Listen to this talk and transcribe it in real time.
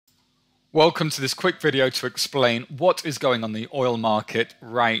Welcome to this quick video to explain what is going on in the oil market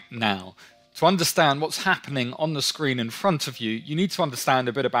right now. To understand what's happening on the screen in front of you, you need to understand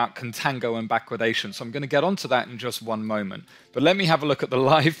a bit about contango and backwardation. So I'm going to get onto that in just one moment. But let me have a look at the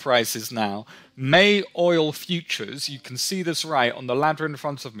live prices now. May oil futures, you can see this right on the ladder in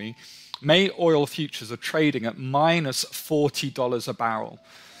front of me. May oil futures are trading at minus $40 a barrel.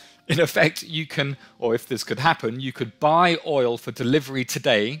 In effect, you can, or if this could happen, you could buy oil for delivery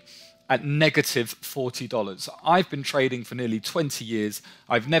today at negative $40. I've been trading for nearly 20 years.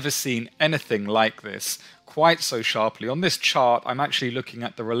 I've never seen anything like this quite so sharply. On this chart, I'm actually looking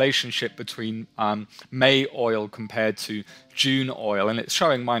at the relationship between May oil compared to June oil, and it's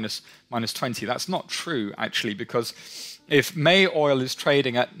showing minus 20. That's not true, actually, because if May oil is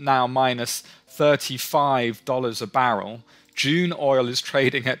trading at now minus $35 a barrel, June oil is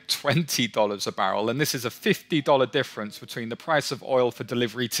trading at $20 a barrel, and this is a $50 difference between the price of oil for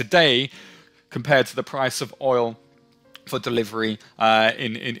delivery today compared to the price of oil for delivery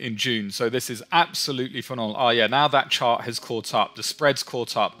in June. So this is absolutely phenomenal. Oh yeah, now that chart has caught up. The spread's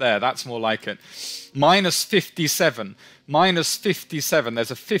caught up there. That's more like it. Minus 57. Minus 57.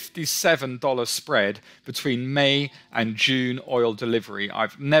 There's a $57 spread between May and June oil delivery.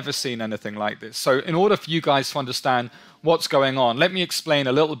 I've never seen anything like this. So in order for you guys to understand what's going on, let me explain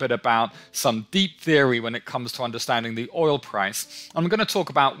a little bit about some deep theory when it comes to understanding the oil price. I'm going to talk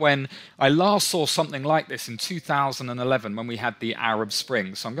about when I last saw something like this in 2011 when we had the Arab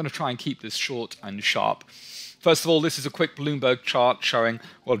Spring. So I'm going to try and keep this short and sharp. First of all, this is a quick Bloomberg chart showing,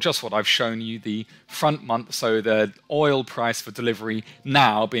 well, just what I've shown you, the front month, so the oil price for delivery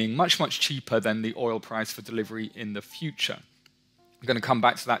now being much, much cheaper than the oil price for delivery in the future. I'm going to come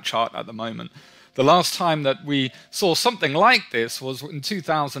back to that chart at the moment. The last time that we saw something like this was in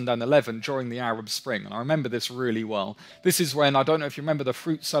 2011 during the Arab Spring, and I remember this really well. This is when, I don't know if you remember, the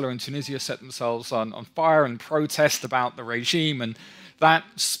fruit seller in Tunisia set themselves on fire and protest about the regime, and that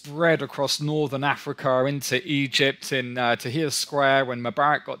spread across northern Africa into Egypt in Tahrir Square when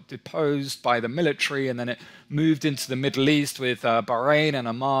Mubarak got deposed by the military, and then it moved into the Middle East with Bahrain and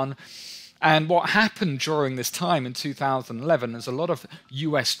Oman. And what happened during this time in 2011 is a lot of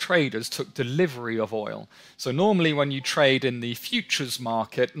US traders took delivery of oil. So normally when you trade in the futures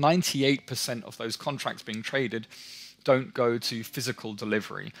market, 98% of those contracts being traded don't go to physical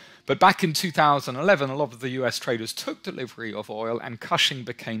delivery. But back in 2011, a lot of the US traders took delivery of oil and Cushing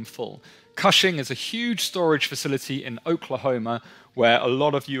became full. Cushing is a huge storage facility in Oklahoma where a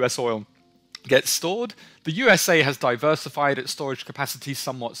lot of US oil gets stored. The USA has diversified its storage capacity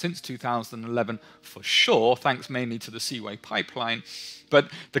somewhat since 2011 for sure, thanks mainly to the Seaway pipeline,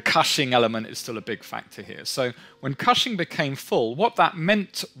 but the Cushing element is still a big factor here. So when Cushing became full, what that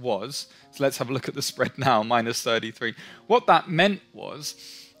meant was, so let's have a look at the spread now, minus 33. What that meant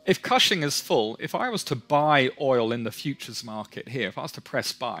was, if Cushing is full, if I was to buy oil in the futures market here, if I was to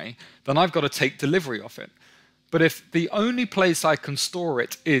press buy, then I've got to take delivery of it. But if the only place I can store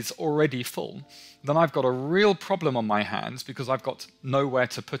it is already full, then I've got a real problem on my hands because I've got nowhere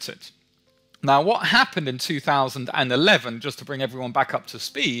to put it. Now, what happened in 2011, just to bring everyone back up to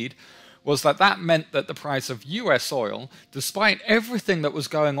speed, was that meant that the price of US oil, despite everything that was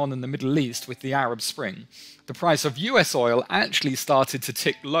going on in the Middle East with the Arab Spring, the price of US oil actually started to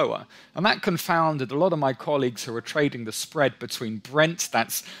tick lower. And that confounded a lot of my colleagues who were trading the spread between Brent,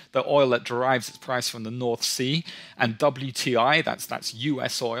 that's the oil that derives its price from the North Sea, and WTI, that's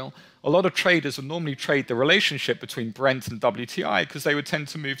US oil. A lot of traders would normally trade the relationship between Brent and WTI because they would tend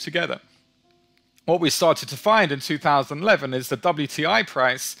to move together. What we started to find in 2011 is the WTI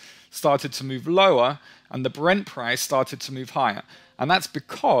price started to move lower and the Brent price started to move higher. And that's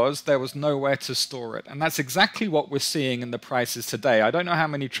because there was nowhere to store it. And that's exactly what we're seeing in the prices today. I don't know how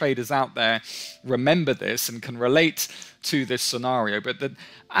many traders out there remember this and can relate to this scenario, but that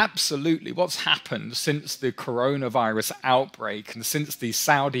absolutely what's happened since the coronavirus outbreak and since the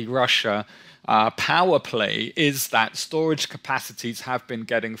Saudi-Russia power play is that storage capacities have been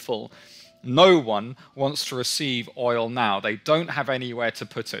getting full. No one wants to receive oil now. They don't have anywhere to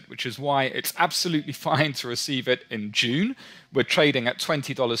put it, which is why it's absolutely fine to receive it in June. We're trading at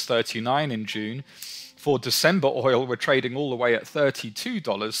 $20.39 in June. For December oil, we're trading all the way at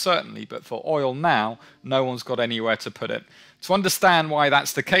 $32, certainly, but for oil now, no one's got anywhere to put it. To understand why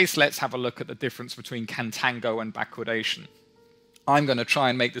that's the case, let's have a look at the difference between contango and backwardation. I'm going to try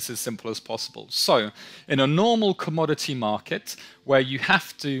and make this as simple as possible. So, in a normal commodity market where you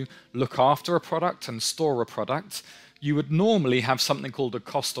have to look after a product and store a product, you would normally have something called a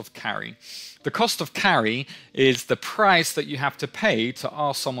cost of carry. The cost of carry is the price that you have to pay to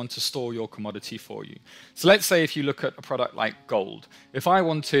ask someone to store your commodity for you. So let's say if you look at a product like gold. If I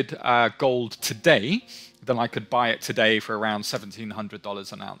wanted gold today, then I could buy it today for around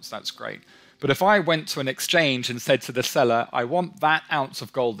 $1,700 an ounce. That's great. But if I went to an exchange and said to the seller, I want that ounce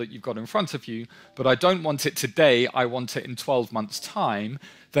of gold that you've got in front of you, but I don't want it today, I want it in 12 months' time,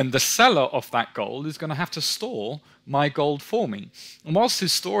 then the seller of that gold is going to have to store my gold for me. And whilst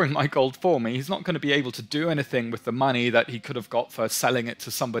he's storing my gold for me, he's not going to be able to do anything with the money that he could have got for selling it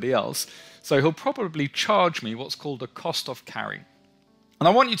to somebody else. So he'll probably charge me what's called a cost of carry. And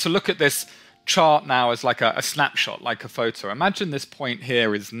I want you to look at this chart now as like a snapshot, like a photo. Imagine this point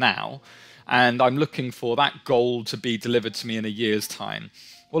here is now, and I'm looking for that gold to be delivered to me in a year's time.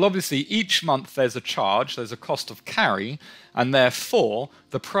 Well, obviously, each month there's a charge, there's a cost of carry, and therefore,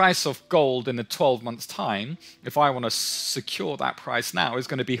 the price of gold in a 12 months' time, if I want to secure that price now, is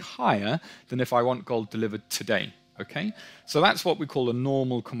going to be higher than if I want gold delivered today. Okay? So that's what we call a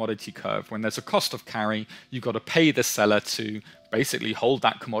normal commodity curve. When there's a cost of carry, you've got to pay the seller to basically hold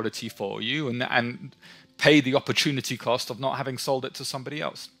that commodity for you and pay the opportunity cost of not having sold it to somebody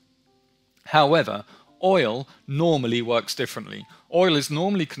else. However, oil normally works differently. Oil is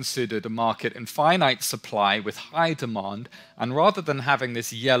normally considered a market in finite supply with high demand, and rather than having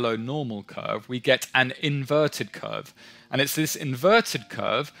this yellow normal curve, we get an inverted curve. And it's this inverted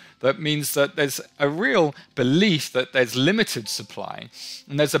curve that means that there's a real belief that there's limited supply,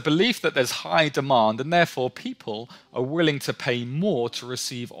 and there's a belief that there's high demand, and therefore people are willing to pay more to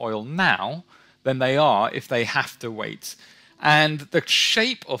receive oil now than they are if they have to wait. And the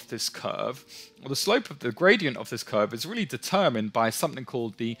shape of this curve, or the slope of the gradient of this curve, is really determined by something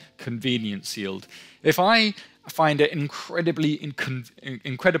called the convenience yield. If I find it incredibly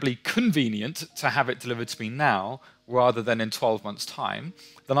convenient to have it delivered to me now, rather than in 12 months' time,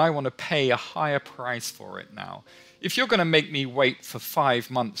 then I want to pay a higher price for it now. If you're going to make me wait for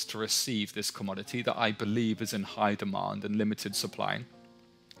 5 months to receive this commodity that I believe is in high demand and limited supply,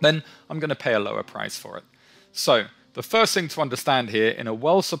 then I'm going to pay a lower price for it. So the first thing to understand here, in a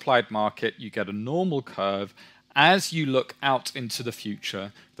well-supplied market, you get a normal curve. As you look out into the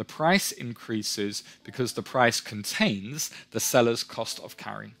future, the price increases because the price contains the seller's cost of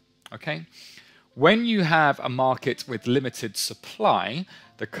carry. Okay? When you have a market with limited supply,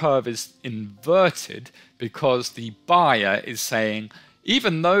 the curve is inverted because the buyer is saying,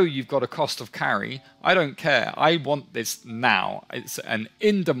 even though you've got a cost of carry, I don't care. I want this now. It's an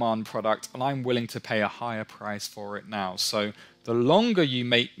in-demand product, and I'm willing to pay a higher price for it now. So the longer you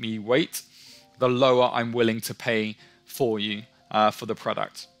make me wait, the lower I'm willing to pay for you for the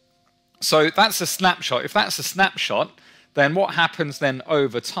product. So that's a snapshot. If that's a snapshot, then what happens then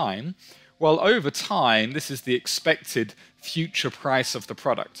over time? Well, over time, this is the expected future price of the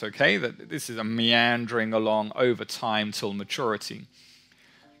product, okay? This is a meandering along over time till maturity.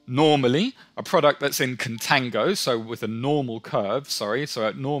 Normally, a product that's in contango, so with a normal curve,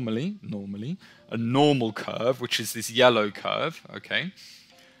 normally, a normal curve, which is this yellow curve, okay?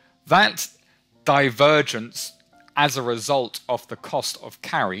 That divergence as a result of the cost of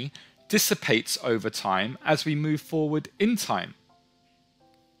carry dissipates over time as we move forward in time.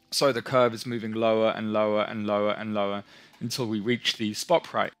 So the curve is moving lower and lower and lower and lower until we reach the spot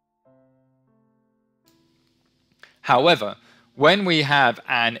price. However, when we have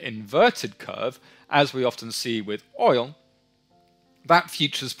an inverted curve, as we often see with oil, that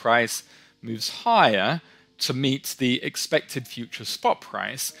futures price moves higher to meet the expected future spot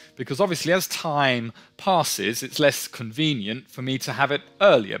price, because obviously as time passes, it's less convenient for me to have it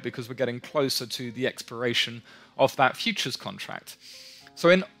earlier because we're getting closer to the expiration of that futures contract. So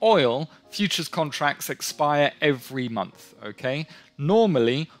in oil, futures contracts expire every month, okay?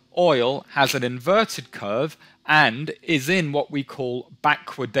 Normally, oil has an inverted curve and is in what we call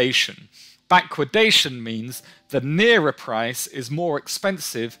backwardation. Backwardation means the nearer price is more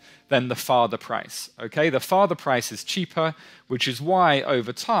expensive than the farther price. Okay, the farther price is cheaper, which is why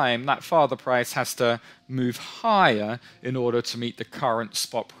over time that farther price has to move higher in order to meet the current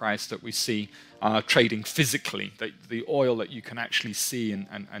spot price that we see trading physically, the oil that you can actually see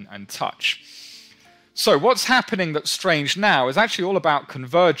and touch. So what's happening that's strange now is actually all about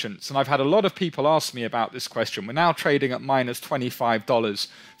convergence, and I've had a lot of people ask me about this question. We're now trading at minus $25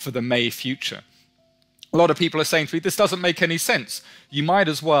 for the May future. A lot of people are saying to me, this doesn't make any sense. You might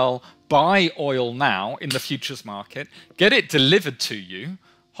as well buy oil now in the futures market, get it delivered to you,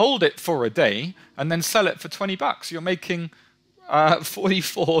 hold it for a day, and then sell it for 20 bucks. You're making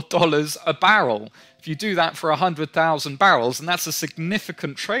 $44 a barrel. If you do that for 100,000 barrels, and that's a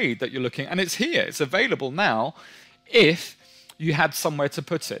significant trade that you're looking at, and it's here, it's available now if you had somewhere to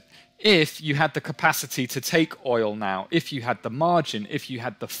put it, if you had the capacity to take oil now, if you had the margin, if you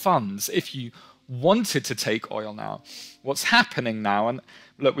had the funds, if you wanted to take oil now. What's happening now, and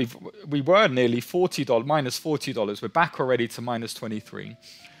look, we were nearly $40, minus $40. We're back already to minus 23.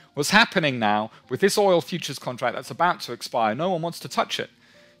 What's happening now with this oil futures contract that's about to expire, no one wants to touch it.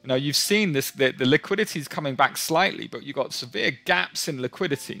 You know, you've seen this, the liquidity is coming back slightly, but you've got severe gaps in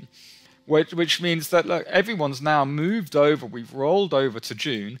liquidity, which means that, look, everyone's now moved over, we've rolled over to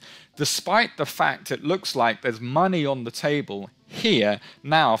June, despite the fact it looks like there's money on the table here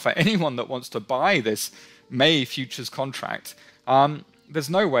now for anyone that wants to buy this May futures contract. There's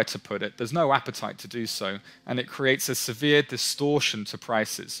nowhere to put it, there's no appetite to do so, and it creates a severe distortion to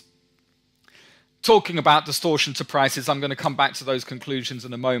prices. Talking about distortion to prices, I'm going to come back to those conclusions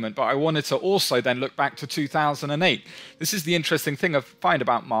in a moment, but I wanted to also then look back to 2008. This is the interesting thing I find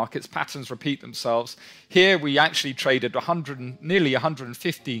about markets. Patterns repeat themselves. Here we actually traded nearly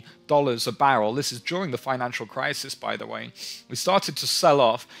 $150 a barrel. This is during the financial crisis, by the way. We started to sell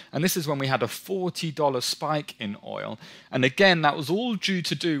off, and this is when we had a $40 spike in oil. And again, that was all due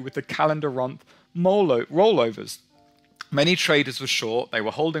with the calendar month rollovers. Many traders were short, they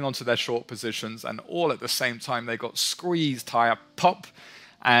were holding onto their short positions, and all at the same time they got squeezed higher, pop,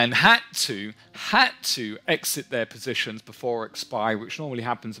 and had to exit their positions before expire, which normally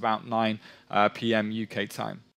happens about 9 p.m. UK time.